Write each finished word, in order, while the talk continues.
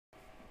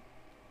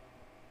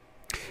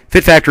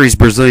Fit Factory's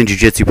Brazilian Jiu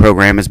Jitsu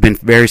program has been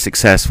very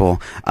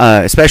successful,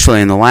 especially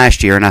in the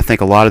last year, and I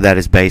think a lot of that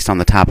is based on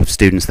the type of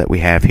students that we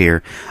have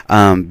here.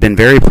 Been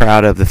very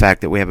proud of the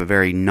fact that we have a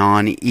very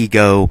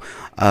non-ego,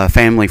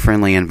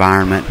 family-friendly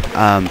environment.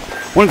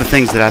 One of the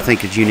things that I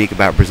think is unique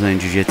about Brazilian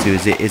Jiu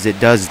Jitsu is it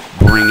does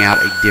bring out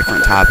a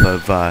different type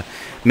of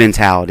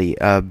mentality.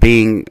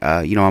 Being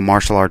a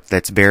martial art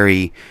that's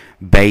very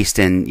based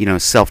in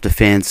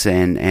self-defense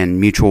and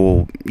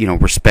mutual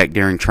respect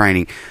during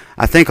training.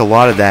 I think a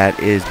lot of that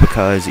is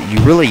because you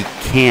really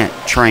can't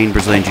train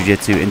Brazilian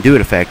Jiu-Jitsu and do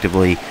it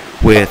effectively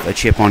with a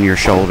chip on your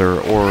shoulder,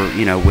 or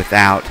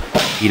without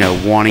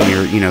wanting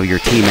your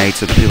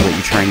teammates or the people that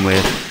you train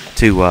with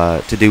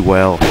to do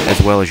well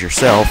as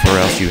yourself, or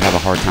else you have a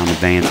hard time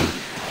advancing.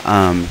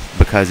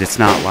 Because it's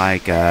not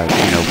like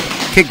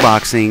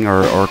kickboxing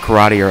or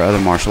karate or other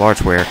martial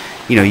arts where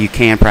you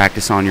can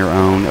practice on your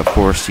own. Of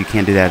course, you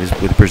can do that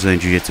with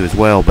Brazilian Jiu-Jitsu as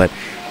well, but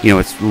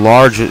it's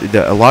large.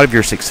 A lot of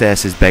your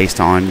success is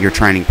based on your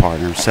training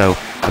partners. So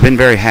I've been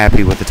very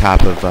happy with the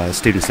type of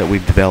students that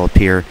we've developed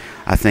here.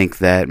 I think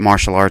that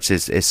martial arts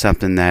is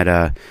something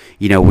that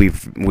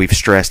we've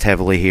stressed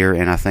heavily here,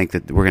 and I think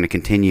that we're going to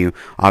continue,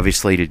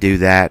 obviously, to do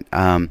that.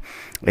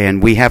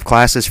 And we have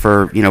classes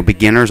for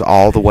beginners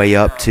all the way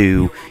up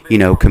to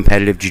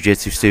competitive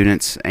jiu-jitsu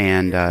students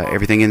and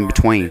everything in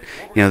between.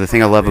 The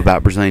thing I love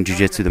about Brazilian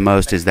jiu-jitsu the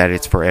most is that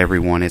it's for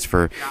everyone. It's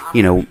for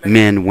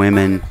men,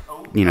 women,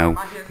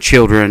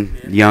 children,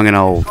 young and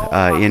old,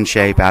 in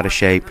shape, out of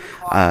shape.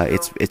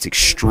 It's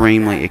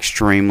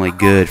extremely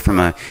good from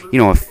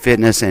a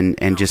fitness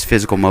and just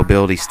physical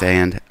mobility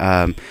stand.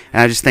 And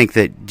I just think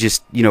that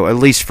at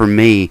least for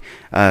me,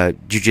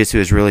 jiu-jitsu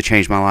has really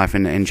changed my life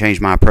and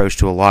changed my approach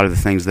to a lot of the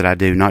things that I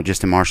do, not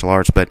just in martial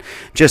arts, but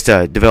just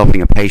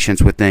developing a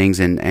patience with things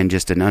and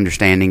just an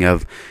understanding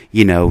of,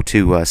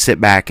 to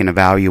sit back and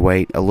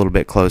evaluate a little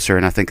bit closer.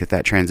 And I think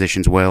that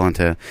transitions well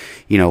into,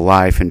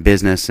 life and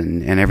business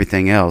and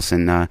everything else.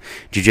 And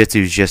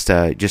jiu-jitsu is just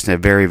a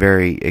very,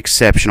 very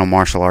exceptional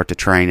martial art to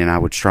train, and I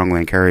would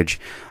strongly encourage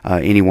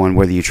anyone,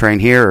 whether you train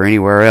here or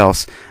anywhere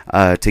else,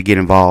 to get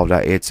involved.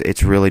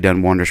 It's really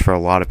done wonders for a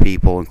lot of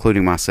people,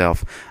 including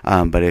myself.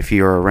 But if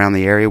you're around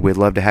the area, we'd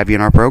love to have you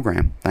in our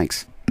program.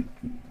 Thanks.